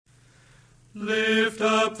Lift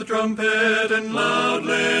up the trumpet and loud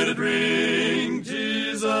let it ring.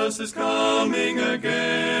 Jesus is coming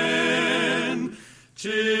again.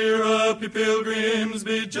 Cheer up, ye pilgrims,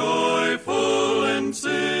 be joyful and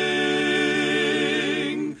sing.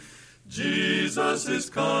 Jesus is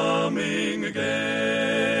coming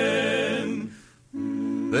again.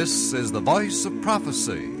 This is the voice of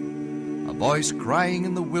prophecy, a voice crying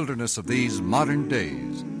in the wilderness of these modern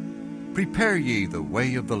days. Prepare ye the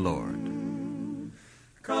way of the Lord.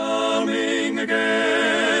 Coming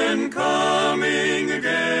again,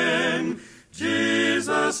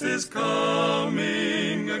 Jesus is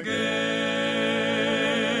coming again.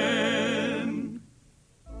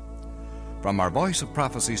 From our Voice of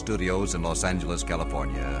Prophecy studios in Los Angeles,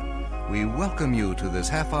 California, we welcome you to this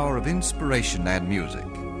half hour of inspiration and music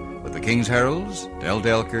with the King's Heralds,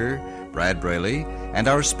 Delker, Brad Braley, and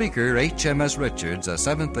our speaker, H.M.S. Richards, a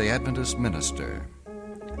Seventh-day Adventist minister.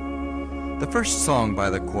 The first song by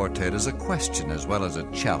the quartet is a question as well as a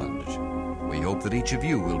challenge. We hope that each of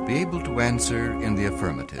you will be able to answer in the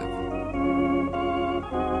affirmative.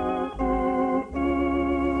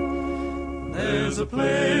 There's a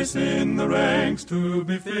place in the ranks to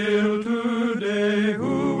be filled today.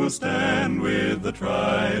 Who will stand with the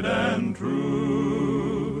tried and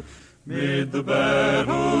true? Mid the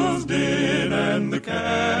battle's din and the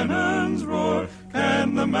cannons roar,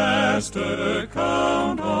 can the Master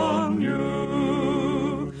count on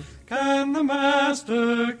you? Can the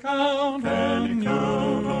Master count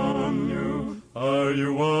on you? Are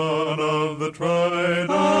you one of the tried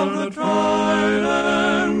and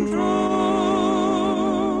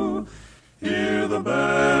true? Hear the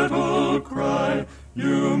battle cry,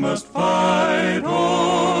 you must fight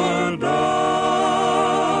or die.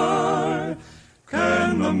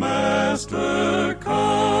 Can the Master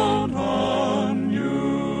count on you?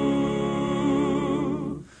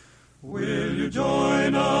 Will you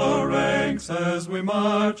join our ranks as we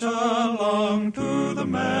march along to the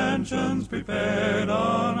mansions prepared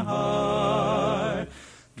on high,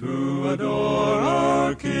 to adore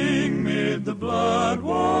our King mid the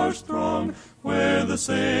blood-washed throng, where the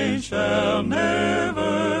saints shall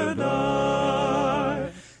never die?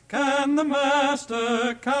 Can the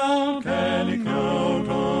Master count? Can he count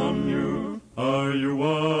on you? Are you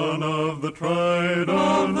one of the tried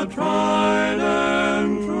and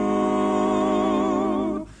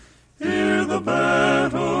true? Hear the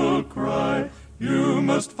battle cry, you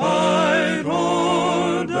must fight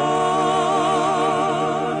or die.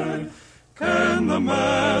 Can the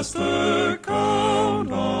Master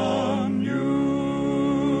count on you?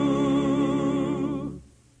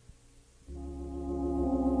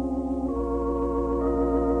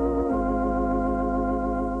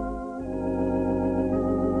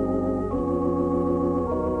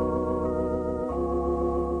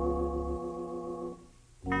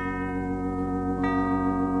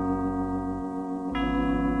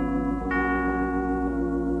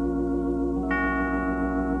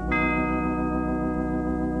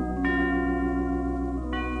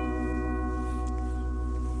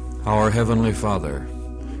 Our Heavenly Father,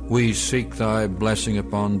 we seek Thy blessing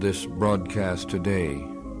upon this broadcast today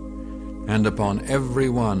and upon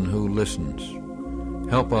everyone who listens.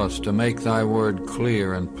 Help us to make Thy word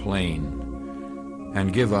clear and plain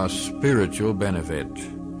and give us spiritual benefit.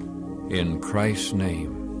 In Christ's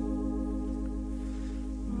name.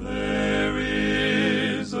 There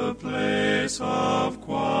is a place of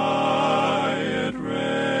quiet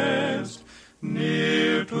rest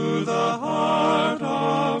near to the heart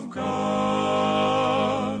of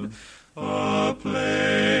God, a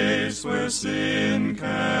place where sin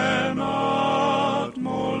cannot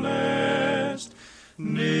molest,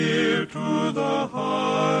 near to the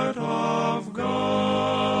heart of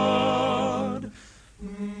God.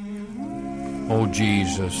 O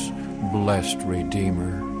Jesus, blessed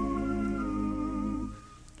Redeemer,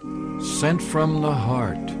 sent from the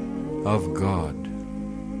heart of God,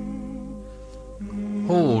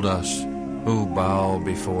 hold us who bow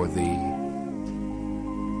before Thee,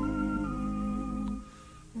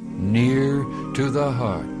 near to the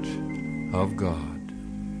heart of God.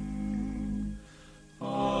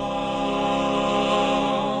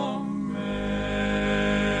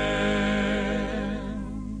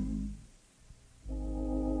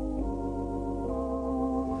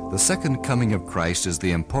 The second coming of Christ is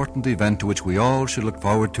the important event to which we all should look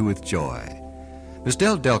forward to with joy. Miss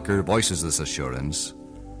Delker voices this assurance,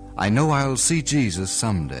 I know I'll see Jesus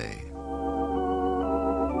someday.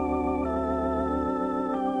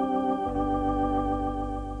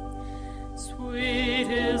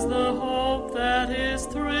 Sweet is the hope that is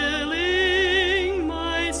thrilling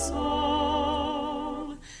my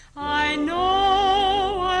soul. I know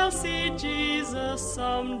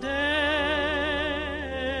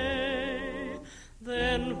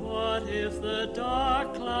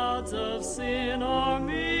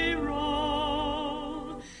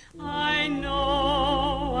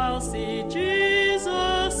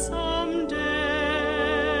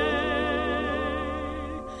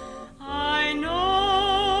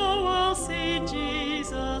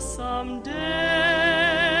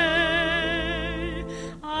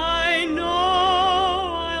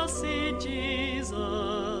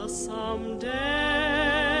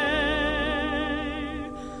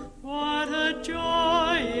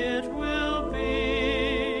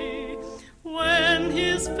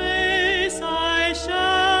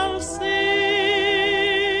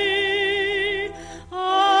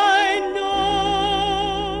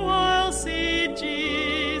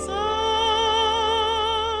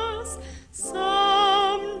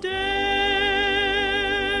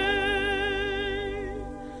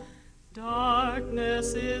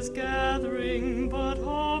darkness is gathering, but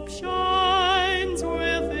hope shines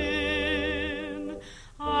within.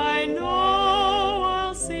 I know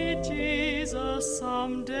I'll see Jesus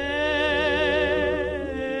someday.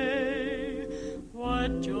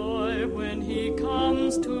 What joy when he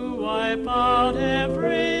comes to wipe out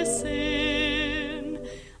every sin.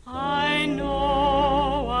 I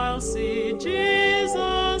know I'll see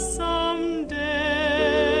Jesus someday.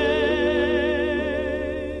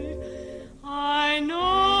 I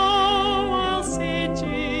know I'll see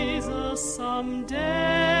Jesus someday.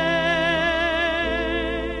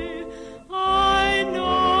 I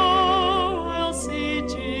know I'll see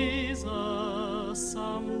Jesus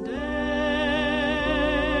someday.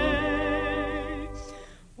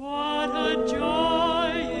 What a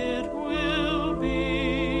joy it will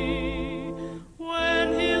be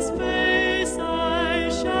when his face I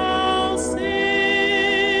shall see.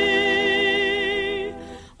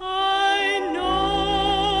 I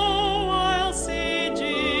know I'll see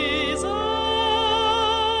Jesus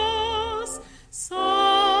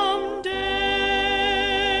someday.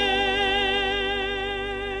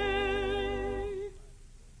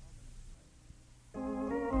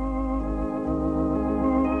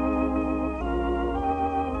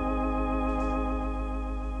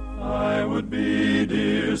 I would be,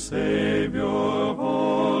 dear Savior,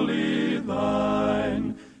 wholly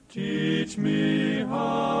thine. Teach me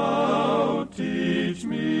how, teach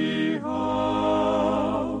me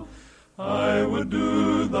how. I would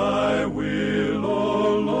do thy will,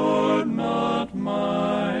 O Lord, not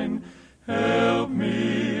mine. Help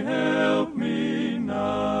me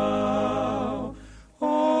now.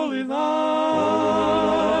 Holy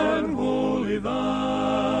thine, holy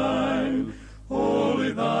thine,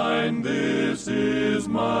 holy thine, this is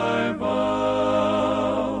my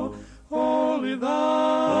vow. Holy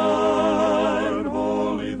thine,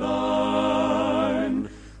 holy thine,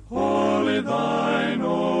 holy thine,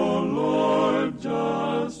 O Lord,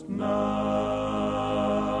 just now.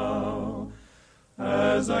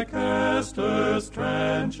 As I cast earth's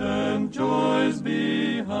transient joys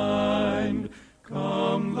behind,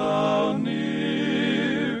 come thou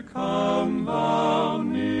near, come thou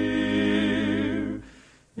near.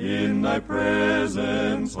 In thy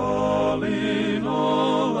presence all in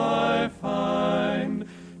all I find,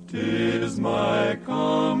 'tis my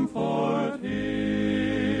comfort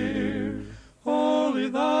here. Holy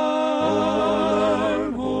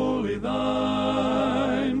thine, holy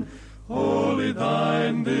thine, holy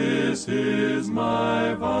thine, this is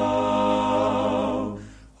my vow.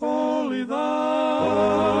 Holy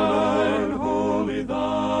thine, holy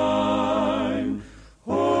thine,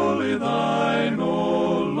 holy thine,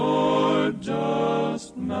 O Lord,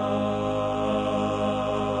 just now.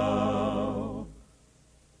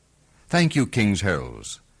 Thank you, King's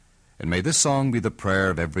Heralds, and may this song be the prayer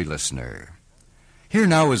of every listener. Here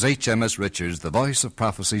now is H.M.S. Richards, the Voice of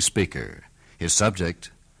Prophecy speaker. His subject,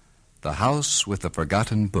 The House with the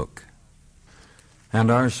Forgotten Book. And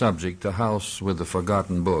our subject, The House with the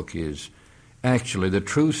Forgotten Book, is actually the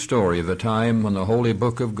true story of a time when the Holy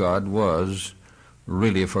Book of God was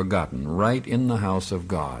really forgotten, right in the house of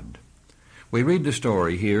God. We read the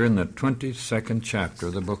story here in the 22nd chapter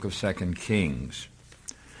of the book of 2 Kings.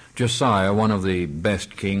 Josiah, one of the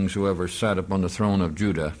best kings who ever sat upon the throne of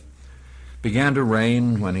Judah, began to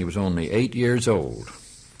reign when he was only 8 years old.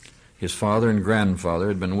 His father and grandfather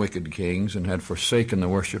had been wicked kings and had forsaken the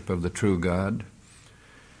worship of the true God,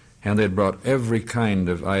 and they had brought every kind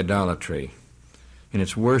of idolatry in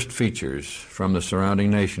its worst features from the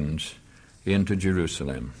surrounding nations into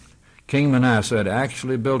Jerusalem. King Manasseh had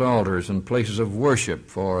actually built altars and places of worship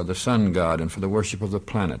for the sun god and for the worship of the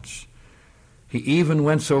planets. He even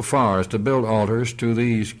went so far as to build altars to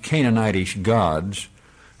these Canaanitish gods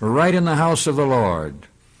right in the house of the Lord,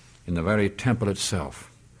 in the very temple itself.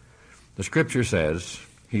 The Scripture says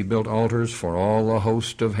he built altars for all the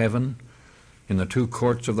host of heaven in the two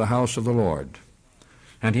courts of the house of the Lord.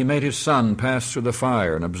 And he made his son pass through the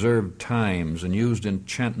fire and observed times and used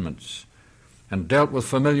enchantments and dealt with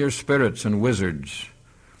familiar spirits and wizards.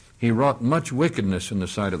 He wrought much wickedness in the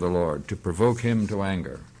sight of the Lord to provoke him to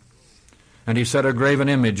anger. And he set a graven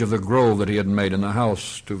image of the grove that he had made in the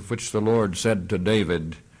house, to which the Lord said to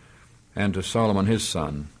David and to Solomon his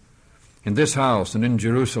son, "In this house and in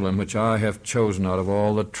Jerusalem, which I have chosen out of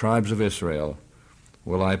all the tribes of Israel,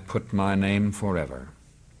 will I put my name forever."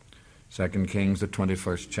 2 Kings, the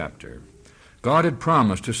 21st chapter. God had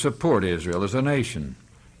promised to support Israel as a nation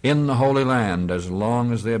in the Holy Land as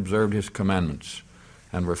long as they observed his commandments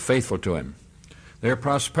and were faithful to him. Their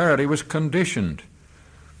prosperity was conditioned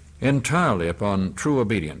entirely upon true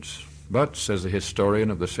obedience. But, says the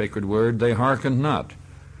historian of the sacred word, they hearkened not,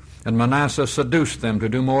 And Manasseh seduced them to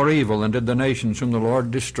do more evil than did the nations whom the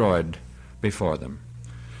Lord destroyed before them.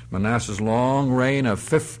 Manasseh's long reign of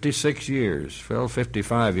 56 years, well,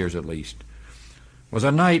 55 years at least, was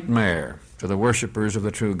a nightmare to the worshippers of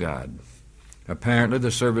the true God. Apparently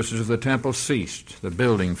the services of the temple ceased. The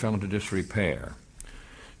building fell into disrepair.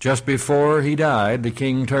 Just before he died, the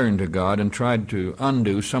king turned to God and tried to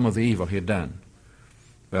undo some of the evil he had done.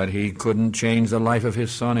 But he couldn't change the life of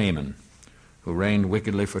his son Amon, who reigned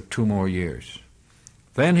wickedly for 2 more years.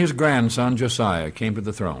 Then his grandson Josiah came to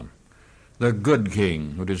the throne, the good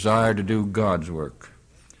king who desired to do God's work.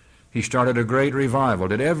 He started a great revival,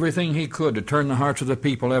 did everything he could to turn the hearts of the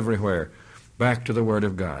people everywhere back to the Word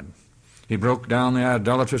of God. He broke down the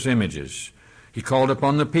idolatrous images. He called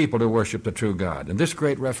upon the people to worship the true God. And this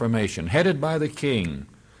great reformation, headed by the king,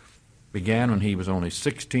 began when he was only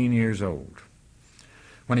 16 years old.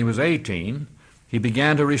 When he was 18, he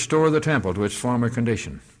began to restore the temple to its former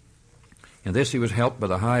condition. In this he was helped by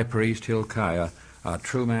the high priest Hilkiah, a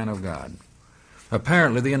true man of God.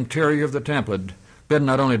 Apparently the interior of the temple had been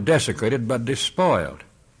not only desecrated but despoiled,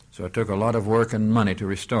 so it took a lot of work and money to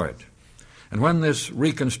restore it. And when this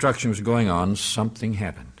reconstruction was going on, something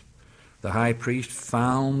happened. The high priest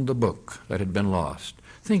found the book that had been lost.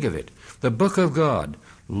 Think of it, the book of God,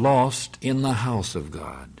 lost in the house of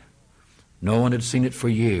God. No one had seen it for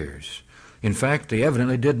years. In fact, they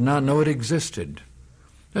evidently did not know it existed.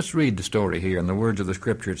 Let's read the story here in the words of the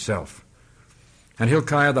Scripture itself. And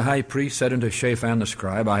Hilkiah the high priest said unto Shaphan the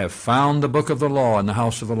scribe, I have found the book of the law in the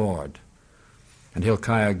house of the Lord. And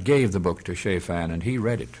Hilkiah gave the book to Shaphan, and he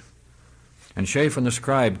read it. And Shaphan the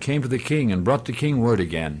scribe came to the king and brought the king word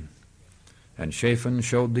again. And Shaphan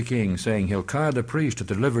showed the king, saying, Hilkiah the priest hath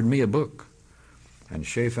delivered me a book. And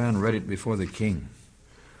Shaphan read it before the king.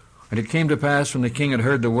 And it came to pass, when the king had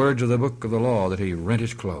heard the words of the book of the law, that he rent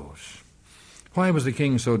his clothes. Why was the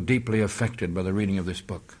king so deeply affected by the reading of this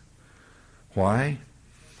book? Why?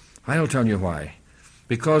 I'll tell you why.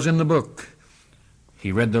 Because in the book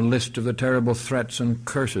he read the list of the terrible threats and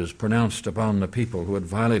curses pronounced upon the people who had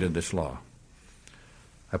violated this law.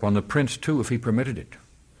 Upon the prince, too, if he permitted it.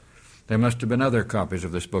 There must have been other copies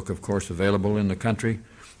of this book, of course, available in the country,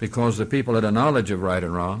 because the people had a knowledge of right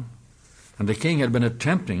and wrong, and the king had been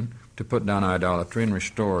attempting to put down idolatry and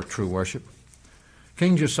restore true worship.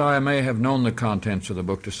 King Josiah may have known the contents of the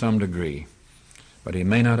book to some degree, but he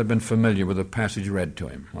may not have been familiar with the passage read to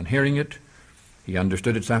him. On hearing it, he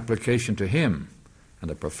understood its application to him and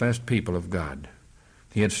the professed people of God.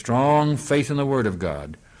 He had strong faith in the Word of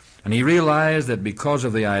God, and he realized that because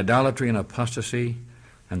of the idolatry and apostasy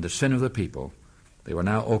and the sin of the people, they were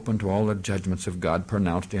now open to all the judgments of God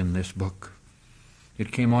pronounced in this book.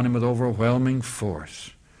 It came on him with overwhelming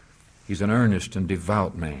force. He's an earnest and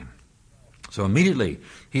devout man. So immediately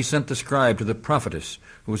he sent the scribe to the prophetess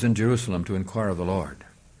who was in Jerusalem to inquire of the Lord.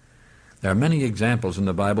 There are many examples in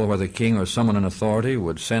the Bible where the king or someone in authority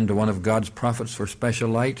would send to one of God's prophets for special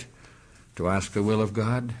light to ask the will of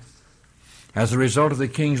God. As a result of the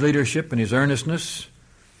king's leadership and his earnestness,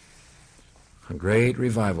 a great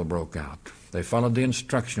revival broke out. They followed the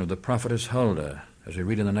instruction of the prophetess Huldah, as we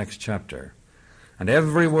read in the next chapter. And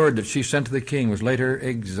every word that she sent to the king was later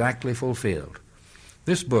exactly fulfilled.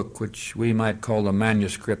 This book, which we might call the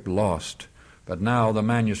manuscript lost, but now the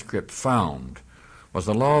manuscript found, was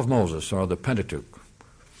the law of Moses, or the Pentateuch.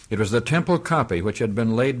 It was the temple copy which had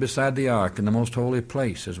been laid beside the ark in the most holy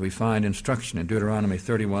place, as we find instruction in Deuteronomy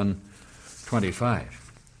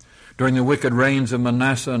 31:25. During the wicked reigns of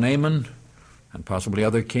Manasseh and Amon, and possibly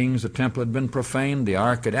other kings, the temple had been profaned. The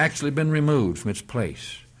ark had actually been removed from its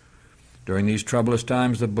place. During these troublous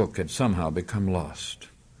times, the book had somehow become lost.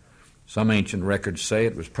 Some ancient records say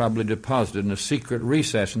it was probably deposited in a secret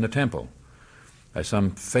recess in the temple by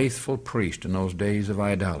some faithful priest in those days of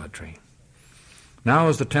idolatry. Now,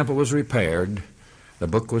 as the temple was repaired, the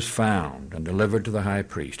book was found and delivered to the high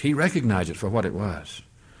priest. He recognized it for what it was.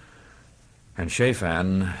 And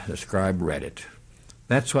Shaphan, the scribe, read it.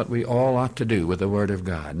 That's what we all ought to do with the Word of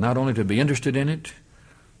God, not only to be interested in it,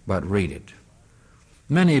 but read it.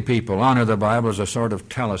 Many people honor the Bible as a sort of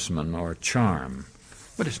talisman or charm,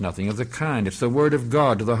 but it's nothing of the kind. It's the Word of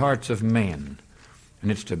God to the hearts of men,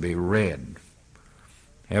 and it's to be read.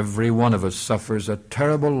 Every one of us suffers a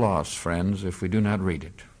terrible loss, friends, if we do not read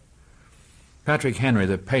it. Patrick Henry,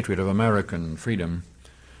 the patriot of American freedom,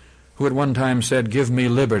 who at one time said, "Give me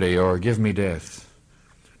liberty or give me death,"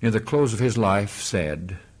 near the close of his life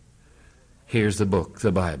said, "Here's the book,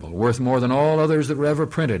 the Bible, worth more than all others that were ever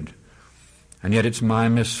printed, and yet it's my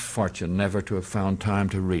misfortune never to have found time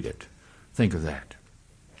to read it." Think of that.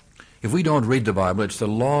 If we don't read the Bible, it's the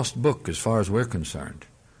lost book as far as we're concerned.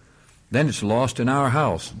 Then it's lost in our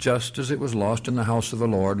house, just as it was lost in the house of the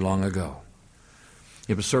Lord long ago.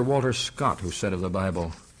 It was Sir Walter Scott who said of the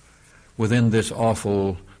Bible, "Within this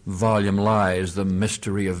awful volume lies the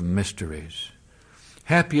mystery of mysteries.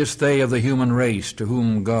 Happiest they of the human race to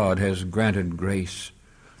whom God has granted grace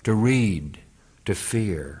to read, to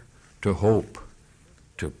fear, to hope,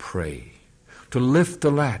 to pray, to lift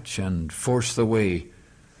the latch and force the way,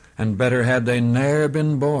 and better had they ne'er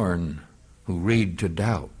been born who read to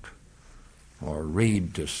doubt or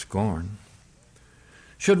read to scorn."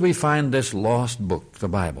 Should we find this lost book, the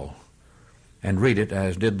Bible, and read it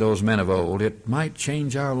as did those men of old, it might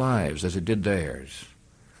change our lives as it did theirs.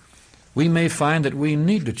 We may find that we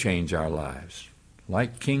need to change our lives,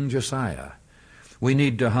 like King Josiah. We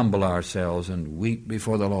need to humble ourselves and weep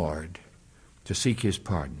before the Lord, to seek his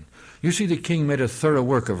pardon. You see, the king made a thorough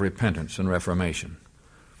work of repentance and reformation,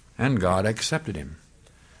 and God accepted him.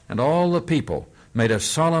 And all the people made a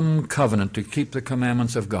solemn covenant to keep the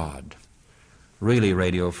commandments of God. Really,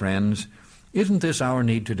 radio friends, isn't this our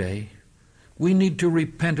need today? We need to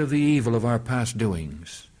repent of the evil of our past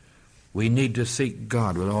doings. We need to seek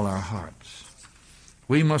God with all our hearts.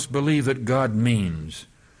 We must believe that God means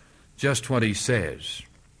just what he says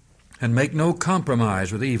and make no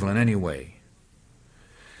compromise with evil in any way.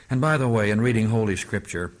 And by the way, in reading Holy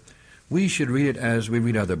Scripture, we should read it as we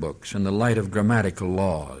read other books, in the light of grammatical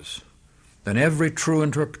laws. Then every true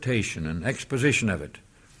interpretation and exposition of it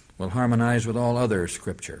will harmonize with all other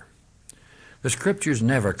Scripture. The Scripture is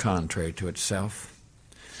never contrary to itself.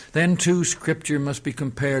 Then, too, Scripture must be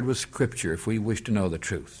compared with Scripture if we wish to know the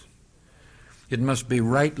truth. It must be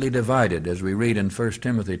rightly divided, as we read in 1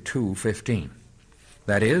 Timothy 2:15.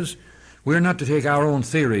 That is, we're not to take our own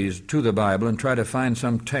theories to the Bible and try to find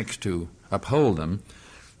some text to uphold them.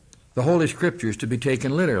 The Holy Scripture is to be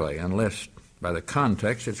taken literally, unless by the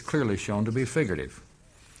context it's clearly shown to be figurative.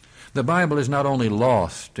 The Bible is not only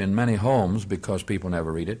lost in many homes because people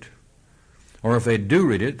never read it, or if they do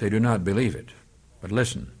read it, they do not believe it. But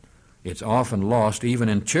listen, it's often lost even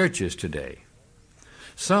in churches today.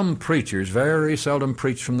 Some preachers very seldom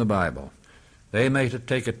preach from the Bible. They may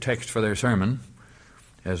take a text for their sermon,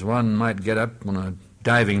 as one might get up on a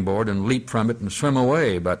diving board and leap from it and swim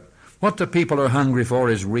away, but what the people are hungry for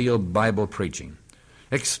is real Bible preaching,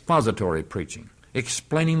 expository preaching,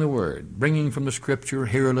 explaining the Word, bringing from the Scripture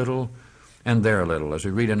here a little and there a little, as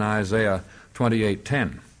we read in Isaiah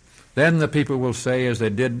 28:10. Then the people will say, as they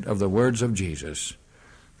did of the words of Jesus,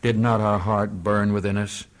 "Did not our heart burn within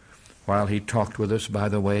us while he talked with us by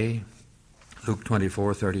the way?" Luke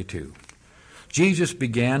 24:32. Jesus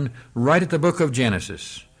began right at the book of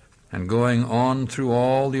Genesis, and going on through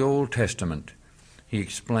all the Old Testament, he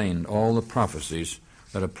explained all the prophecies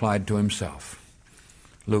that applied to himself.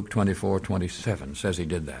 Luke 24:27 says he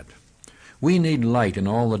did that. We need light in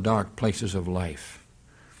all the dark places of life,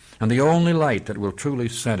 and the only light that will truly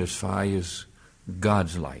satisfy is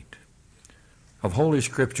God's light. Of Holy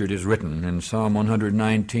Scripture it is written in Psalm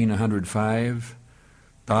 119:105,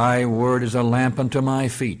 "Thy word is a lamp unto my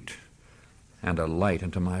feet, and a light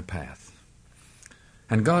unto my path."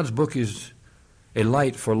 And God's book is a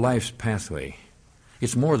light for life's pathway.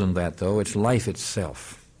 It's more than that, though. It's life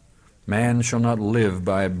itself. Man shall not live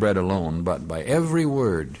by bread alone, but by every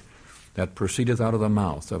word that proceedeth out of the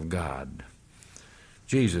mouth of God.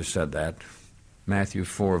 Jesus said that. Matthew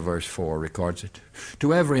 4:4 records it.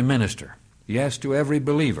 To every minister, yes, to every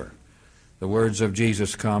believer, the words of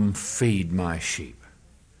Jesus come, "Feed my sheep."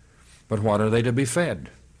 But what are they to be fed?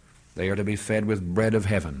 They are to be fed with bread of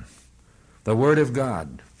heaven, the Word of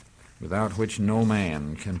God, without which no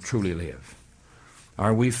man can truly live.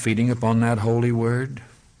 Are we feeding upon that holy Word?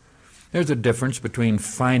 There's a difference between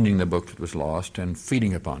finding the book that was lost and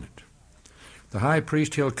feeding upon it. The high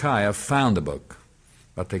priest Hilkiah found the book,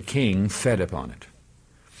 but the king fed upon it.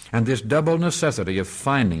 And this double necessity of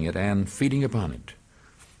finding it and feeding upon it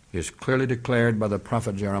is clearly declared by the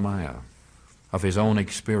prophet Jeremiah of his own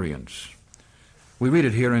experience. We read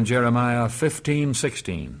it here in Jeremiah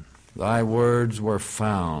 15:16. "Thy words were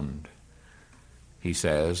found," he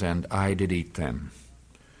says, "and I did eat them.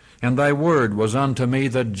 And thy word was unto me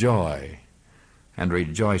the joy and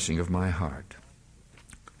rejoicing of my heart."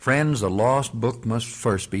 Friends, the lost book must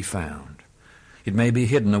first be found. It may be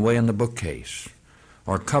hidden away in the bookcase,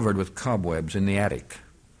 or covered with cobwebs in the attic.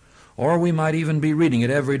 Or we might even be reading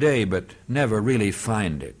it every day, but never really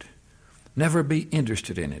find it, never be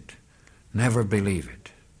interested in it, never believe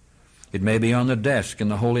it. It may be on the desk in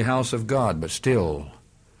the holy house of God, but still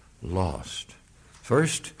lost.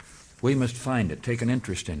 First, we must find it, take an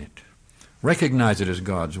interest in it, recognize it as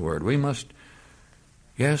God's Word. We must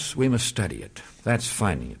study it. That's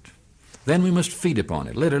finding it. Then we must feed upon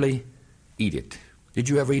it, literally eat it. Did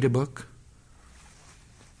you ever eat a book?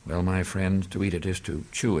 Well, my friends, to eat it is to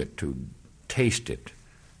chew it, to taste it,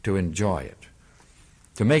 to enjoy it,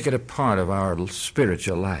 to make it a part of our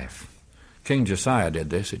spiritual life. King Josiah did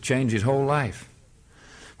this. It changed his whole life.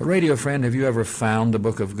 But radio friend, have you ever found the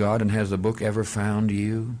book of God, and has the book ever found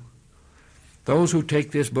you? Those who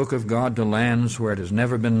take this book of God to lands where it has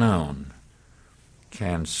never been known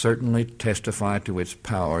can certainly testify to its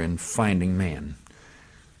power in finding men,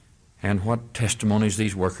 and what testimonies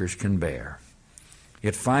these workers can bear.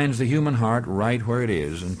 It finds the human heart right where it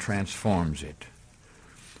is and transforms it.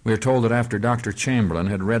 We are told that after Dr. Chamberlain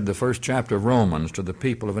had read the first chapter of Romans to the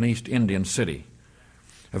people of an East Indian city,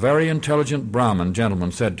 a very intelligent Brahmin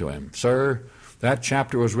gentleman said to him, "Sir, that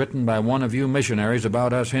chapter was written by one of you missionaries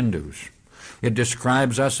about us Hindus. It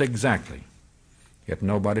describes us exactly." Yet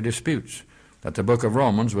nobody disputes that the book of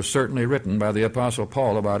Romans was certainly written by the Apostle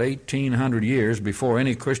Paul about 1,800 years before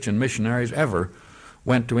any Christian missionaries ever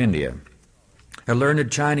went to India. A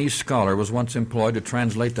learned Chinese scholar was once employed to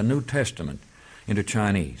translate the New Testament into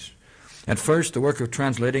Chinese. At first, the work of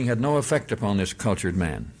translating had no effect upon this cultured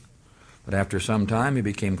man. But after some time, he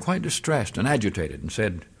became quite distressed and agitated and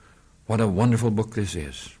said, "What a wonderful book this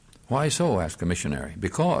is." "Why so?" asked the missionary.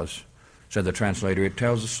 "Because," said the translator, "it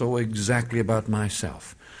tells us so exactly about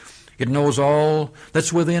myself. It knows all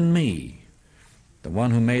that's within me. The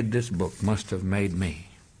one who made this book must have made me."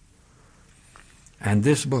 And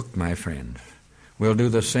this book, my friends, will do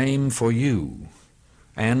the same for you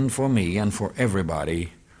and for me and for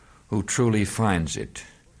everybody who truly finds it.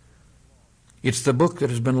 It's the book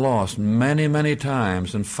that has been lost many, many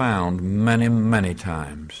times and found many, many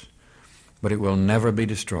times, but it will never be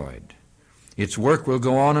destroyed. Its work will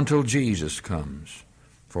go on until Jesus comes,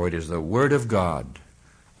 for it is the Word of God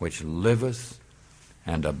which liveth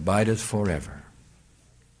and abideth forever.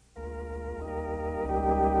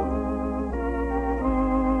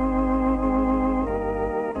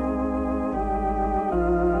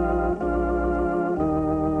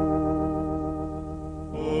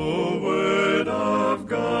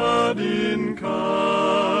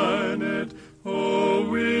 Incarnate, O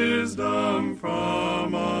wisdom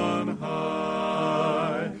from on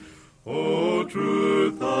high, O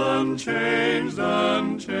truth unchanged,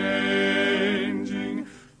 unchanging,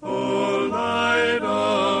 O light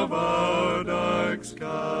of our dark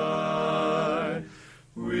sky,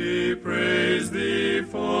 we praise thee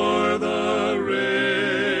for the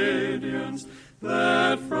radiance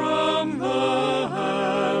that from the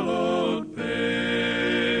hallowed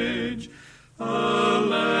page, a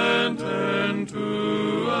lantern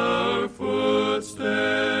to our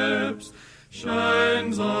footsteps,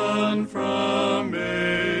 shines on from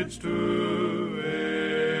age to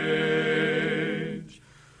age.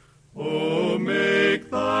 O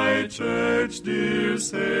make thy church, dear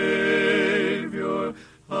Savior,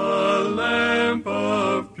 a lamp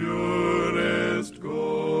of purest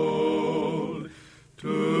gold,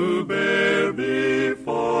 to bear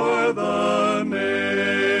before the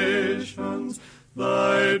nations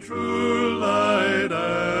thy true light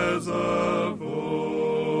as of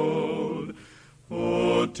old.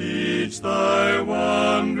 O teach thy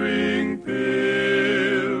wandering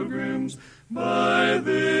pilgrims by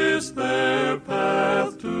this their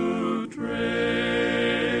path to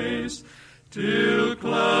trace, till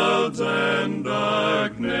clouds and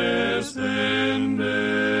darkness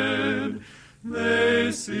ended,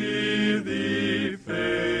 they see thee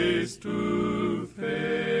face to face.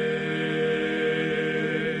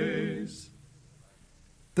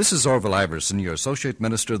 This is Orville Iverson, your Associate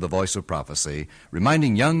Minister of the Voice of Prophecy,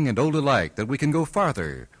 reminding young and old alike that we can go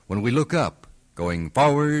farther when we look up, going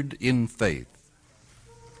forward in faith.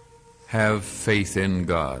 Have faith in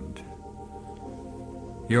God.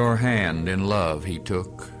 Your hand in love he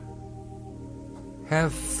took.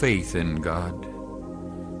 Have faith in God.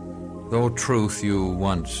 Though truth you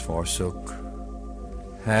once forsook,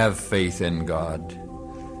 have faith in God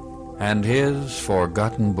and his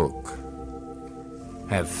forgotten book.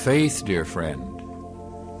 Have faith, dear friend,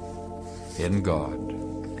 in God.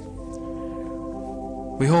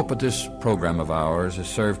 We hope that this program of ours has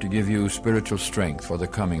served to give you spiritual strength for the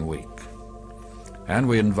coming week. And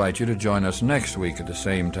we invite you to join us next week at the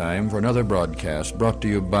same time for another broadcast brought to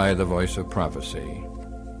you by the Voice of Prophecy.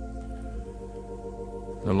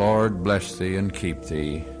 The Lord bless thee and keep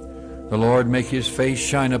thee. The Lord make his face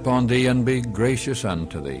shine upon thee and be gracious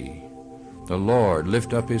unto thee. The Lord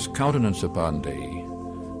lift up his countenance upon thee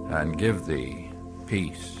and give thee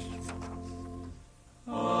peace.